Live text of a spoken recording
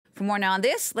For more now on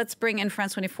this, let's bring in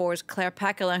France 24's Claire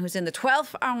Paccalin, who's in the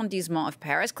 12th arrondissement of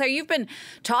Paris. Claire, you've been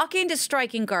talking to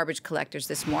striking garbage collectors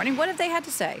this morning. What have they had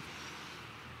to say?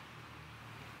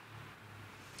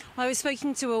 I was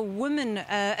speaking to a woman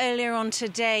earlier on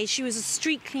today. She was a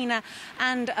street cleaner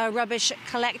and a rubbish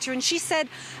collector, and she said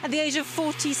at the age of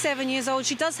 47 years old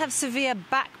she does have severe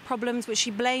back problems, which she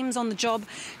blames on the job.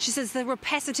 She says the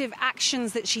repetitive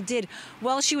actions that she did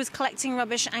while she was collecting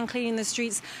rubbish and cleaning the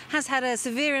streets has had a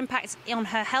severe impact on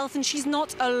her health, and she's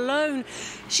not alone.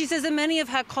 She says that many of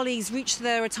her colleagues reached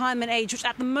their retirement age, which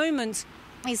at the moment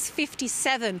is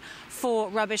 57 for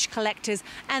rubbish collectors,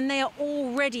 and they are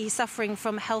already suffering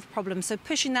from health problems. So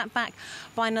pushing that back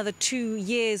by another 2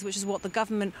 years, which is what the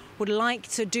government would like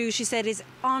to do, she said is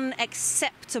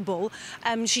unacceptable.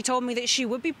 She told me that she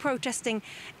would be protesting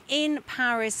in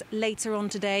Paris later on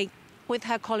today with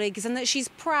her colleagues, and that she's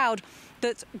proud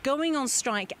that going on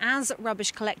strike as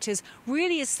rubbish collectors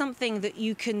really is something that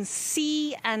you can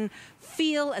see and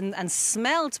feel and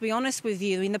smell, to be honest with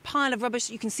you. I mean, the pile of rubbish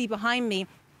that you can see behind me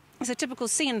is a typical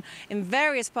scene in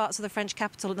various parts of the French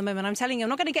capital at the moment. I'm telling you, I'm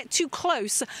not going to get too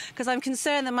close because I'm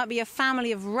concerned there might be a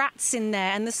family of rats in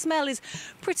there, and the smell is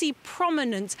pretty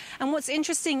prominent. And what's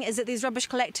interesting is that these rubbish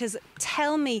collectors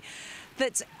tell me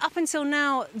that up until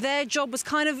now, their job was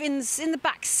kind of in the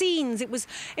back scenes. It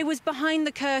was behind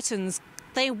the curtains.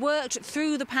 They worked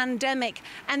through the pandemic,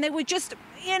 and they were just,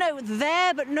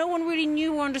 there, but no one really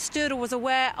knew or understood or was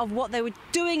aware of what they were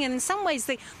doing. And in some ways,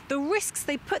 the risks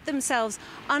they put themselves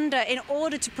under in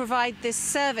order to provide this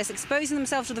service, exposing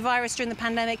themselves to the virus during the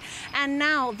pandemic, and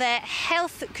now their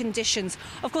health conditions.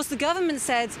 Of course, the government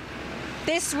said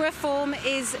this reform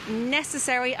is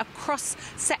necessary across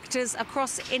sectors,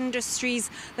 across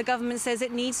industries. The government says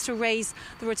it needs to raise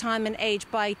the retirement age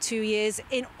by 2 years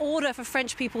in order for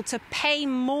French people to pay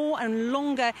more and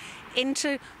longer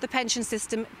into the pension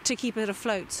system to keep it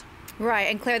afloat. Right.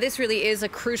 And Claire, this really is a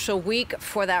crucial week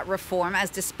for that reform,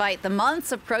 as despite the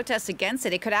months of protests against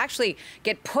it, it could actually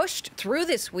get pushed through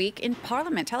this week in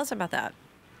Parliament. Tell us about that.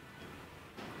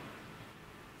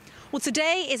 Well,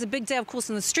 today is a big day, of course,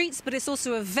 on the streets, but it's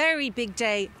also a very big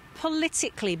day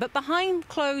politically. But behind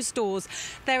closed doors,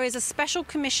 there is a special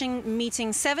commission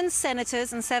meeting. 7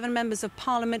 senators and 7 members of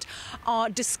parliament are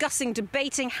discussing,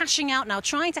 debating,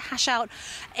 trying to hash out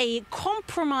a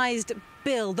compromised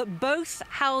bill that both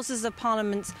houses of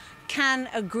parliament can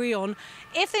agree on.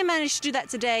 If they manage to do that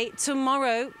today,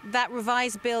 tomorrow that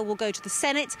revised bill will go to the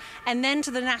Senate and then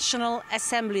to the National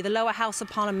Assembly, the lower house of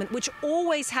parliament, which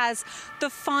always has the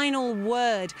final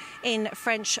word in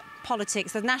French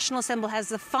politics. The National Assembly has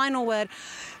the final word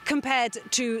compared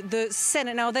to the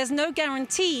Senate. Now, there's no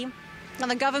guarantee that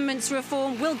the government's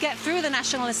reform will get through the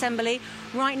National Assembly.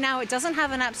 Right now, it doesn't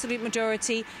have an absolute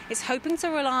majority. It's hoping to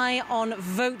rely on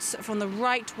votes from the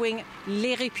right-wing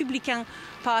Les Républicains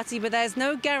party, but there's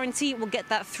no guarantee it will get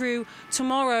that through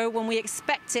tomorrow when we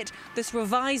expect this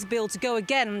revised bill to go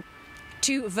again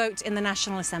to vote in the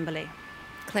National Assembly.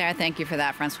 Claire, thank you for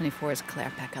that. France 24's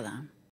Claire Paccalin.